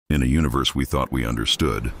In a universe we thought we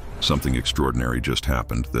understood, something extraordinary just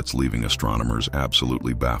happened that's leaving astronomers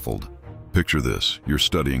absolutely baffled. Picture this, you're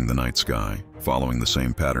studying the night sky, following the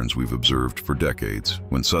same patterns we've observed for decades,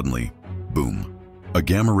 when suddenly, boom, a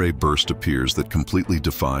gamma-ray burst appears that completely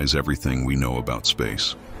defies everything we know about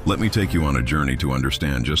space. Let me take you on a journey to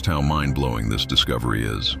understand just how mind-blowing this discovery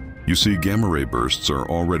is. You see, gamma-ray bursts are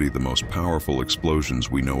already the most powerful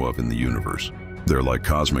explosions we know of in the universe. They're like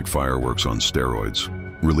cosmic fireworks on steroids,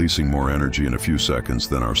 releasing more energy in a few seconds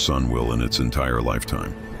than our sun will in its entire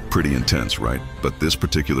lifetime. Pretty intense, right? But this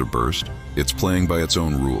particular burst, it's playing by its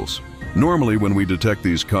own rules. Normally, when we detect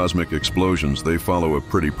these cosmic explosions, they follow a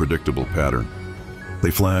pretty predictable pattern.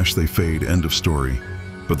 They flash, they fade, end of story.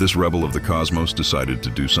 But this rebel of the cosmos decided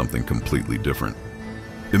to do something completely different.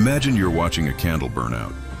 Imagine you're watching a candle burn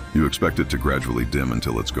out. You expect it to gradually dim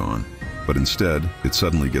until it's gone. But instead, it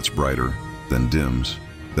suddenly gets brighter, then dims,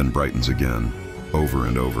 then brightens again, over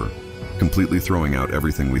and over, completely throwing out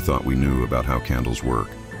everything we thought we knew about how candles work.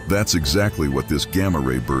 That's exactly what this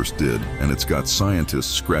gamma-ray burst did, and it's got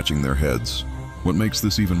scientists scratching their heads. What makes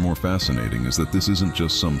this even more fascinating is that this isn't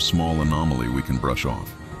just some small anomaly we can brush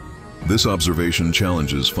off. This observation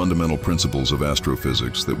challenges fundamental principles of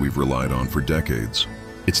astrophysics that we've relied on for decades.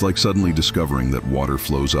 It's like suddenly discovering that water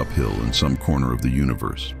flows uphill in some corner of the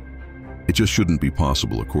universe. It just shouldn't be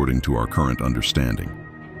possible according to our current understanding.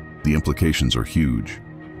 The implications are huge.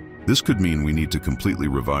 This could mean we need to completely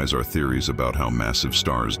revise our theories about how massive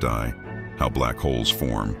stars die, how black holes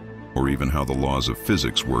form, or even how the laws of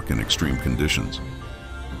physics work in extreme conditions.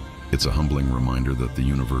 It's a humbling reminder that the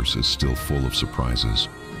universe is still full of surprises,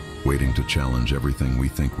 waiting to challenge everything we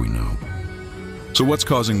think we know. So what's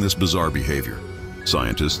causing this bizarre behavior?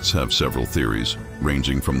 Scientists have several theories,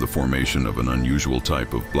 ranging from the formation of an unusual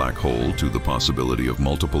type of black hole to the possibility of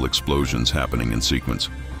multiple explosions happening in sequence.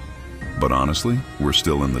 But honestly, we're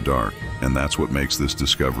still in the dark, and that's what makes this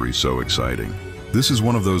discovery so exciting. This is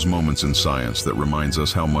one of those moments in science that reminds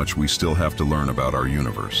us how much we still have to learn about our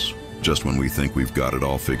universe. Just when we think we've got it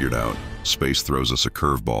all figured out, space throws us a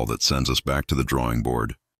curveball that sends us back to the drawing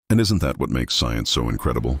board. And isn't that what makes science so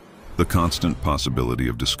incredible? The constant possibility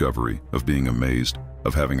of discovery, of being amazed,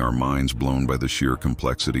 of having our minds blown by the sheer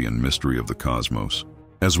complexity and mystery of the cosmos.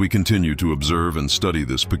 As we continue to observe and study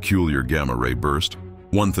this peculiar gamma-ray burst,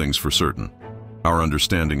 one thing's for certain: our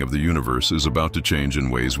understanding of the universe is about to change in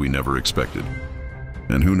ways we never expected.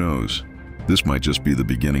 And who knows, this might just be the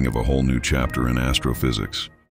beginning of a whole new chapter in astrophysics.